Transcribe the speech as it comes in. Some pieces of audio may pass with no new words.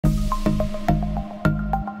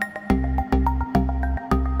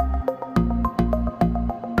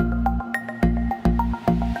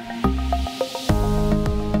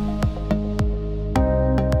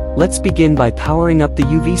let's begin by powering up the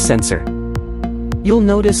UV sensor. You'll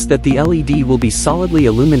notice that the LED will be solidly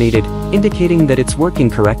illuminated, indicating that it's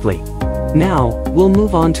working correctly. Now, we'll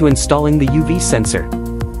move on to installing the UV sensor.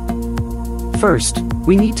 First,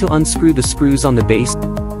 we need to unscrew the screws on the base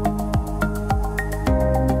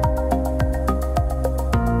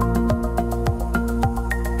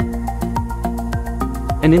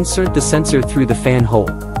and insert the sensor through the fan hole.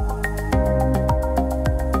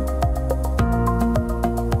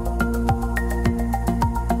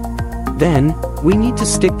 Then, we need to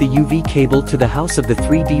stick the UV cable to the house of the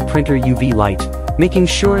 3D printer UV light, making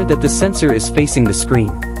sure that the sensor is facing the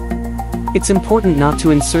screen. It's important not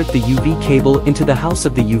to insert the UV cable into the house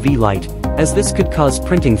of the UV light, as this could cause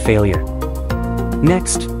printing failure.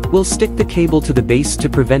 Next, we'll stick the cable to the base to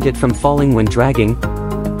prevent it from falling when dragging,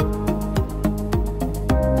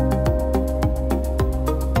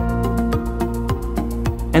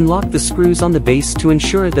 and lock the screws on the base to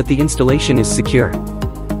ensure that the installation is secure.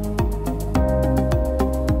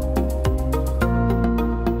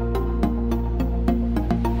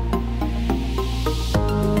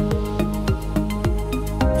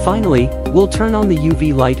 Finally, we'll turn on the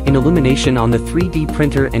UV light in illumination on the 3D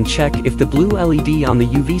printer and check if the blue LED on the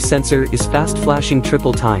UV sensor is fast flashing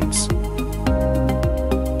triple times.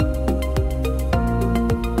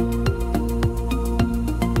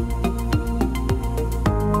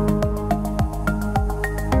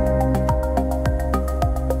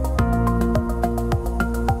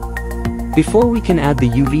 Before we can add the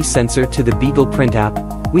UV sensor to the Beagleprint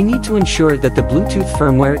app, we need to ensure that the Bluetooth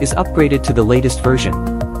firmware is upgraded to the latest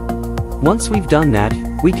version. Once we've done that,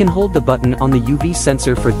 we can hold the button on the UV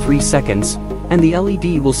sensor for 3 seconds, and the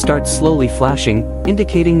LED will start slowly flashing,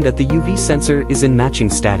 indicating that the UV sensor is in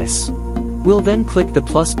matching status. We'll then click the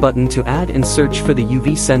plus button to add and search for the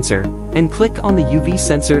UV sensor, and click on the UV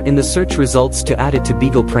sensor in the search results to add it to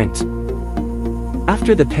Beagleprint.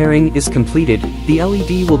 After the pairing is completed, the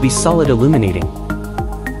LED will be solid illuminating.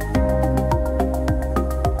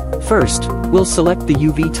 First, we'll select the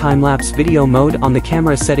UV Timelapse video mode on the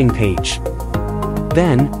camera setting page.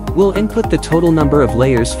 Then, we'll input the total number of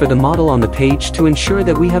layers for the model on the page to ensure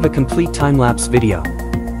that we have a complete time-lapse video.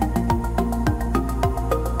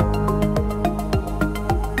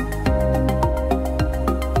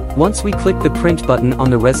 Once we click the print button on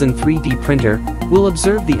the Resin 3D printer, we'll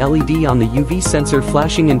observe the LED on the UV sensor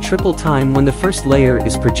flashing in triple time when the first layer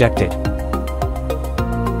is projected.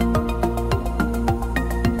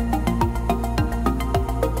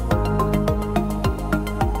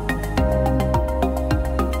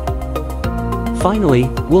 Finally,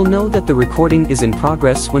 we'll know that the recording is in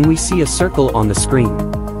progress when we see a circle on the screen.